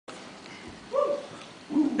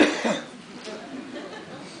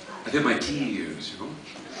hit my teen years,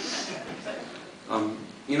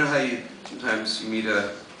 you know how sometimes you meet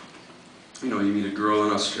a girl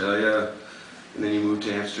in Australia, and then you move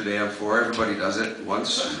to Amsterdam for everybody does it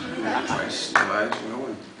once, twice in their lives,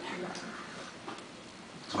 and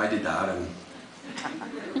so I did that, and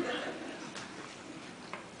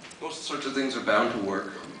those sorts of things are bound to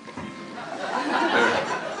work.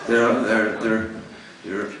 They're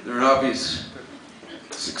an obvious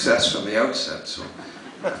success from the outset. So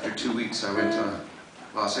after 2 weeks, I went to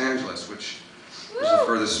Los Angeles, which was the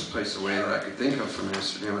furthest place away that I could think of from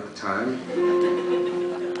Amsterdam at the time.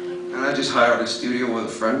 And I just hired a studio with a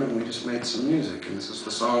friend, and we just made some music. And this is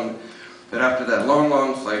the song that after that long,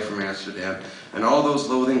 long flight from Amsterdam, and all those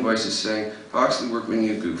loathing voices saying, "Hawksley Workman,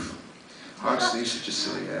 you goof. Hawksley, such a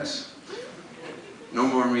silly ass. No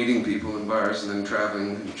more meeting people in bars and then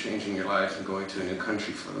traveling and changing your life and going to a new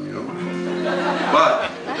country for them, But,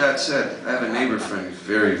 with that said, I have a neighbor friend who's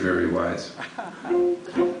very, very wise. And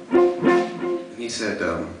he said,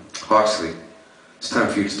 Hawksley, it's time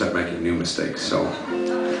for you to start making new mistakes. So,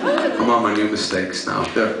 I'm on my new mistakes now.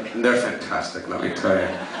 They're fantastic, let me tell you.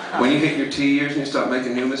 When you hit your T years and you start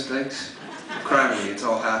making new mistakes, cry me, it's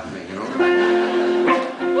all happening,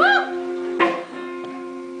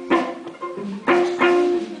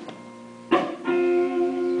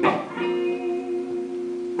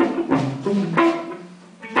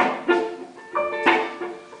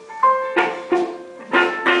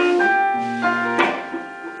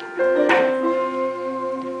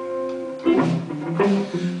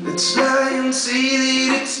 Let's lie and say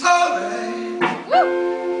that it's alright.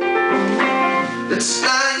 Let's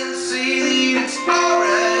lie and say that it's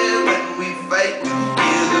alright when we fight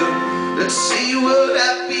together. Let's say we're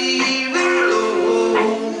happy even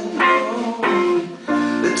alone.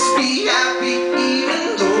 Let's be happy even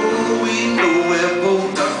though we know we're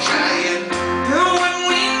both are trying. And when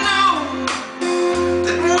we know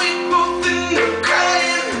that we both end up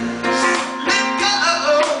crying, let go.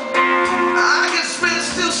 I guess we're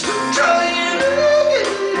still trying.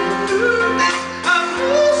 I'm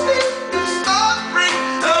losing the story.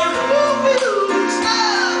 I will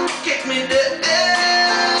stop. Get me there.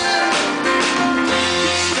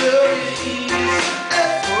 It's very easy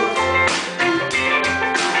effort.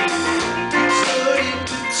 It's very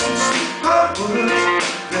with some sweet hard words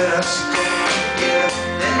that I stuck together,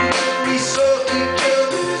 and then we saw each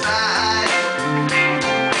other's eyes.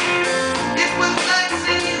 It was like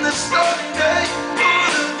seeing the starting day for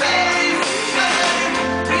the very first time.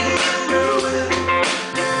 Remember when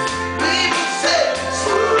we would say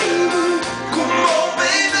forever? Come on,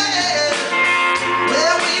 baby.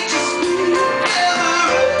 Well, we just be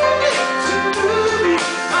together.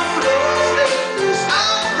 I'm lost in this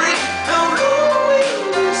story. I'm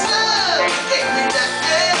lost. Take me there.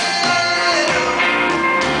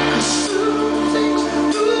 'Cause some things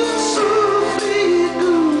do so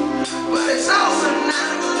fleeting, but it's also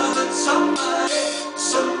not gonna hurt somebody.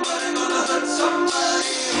 Somebody gonna hurt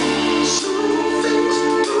somebody. Some things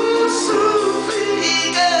do so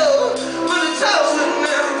fleeting, but it's also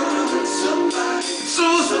not gonna hurt somebody. It's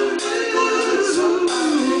also not gonna hurt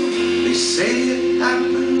somebody. They say it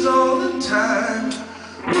happens all the time.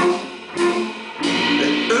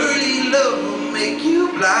 That early love will make you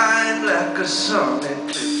blind like a sun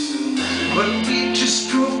eclipse. But we just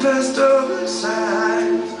drove past other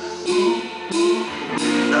signs,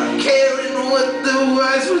 not caring what the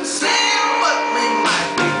wise would say.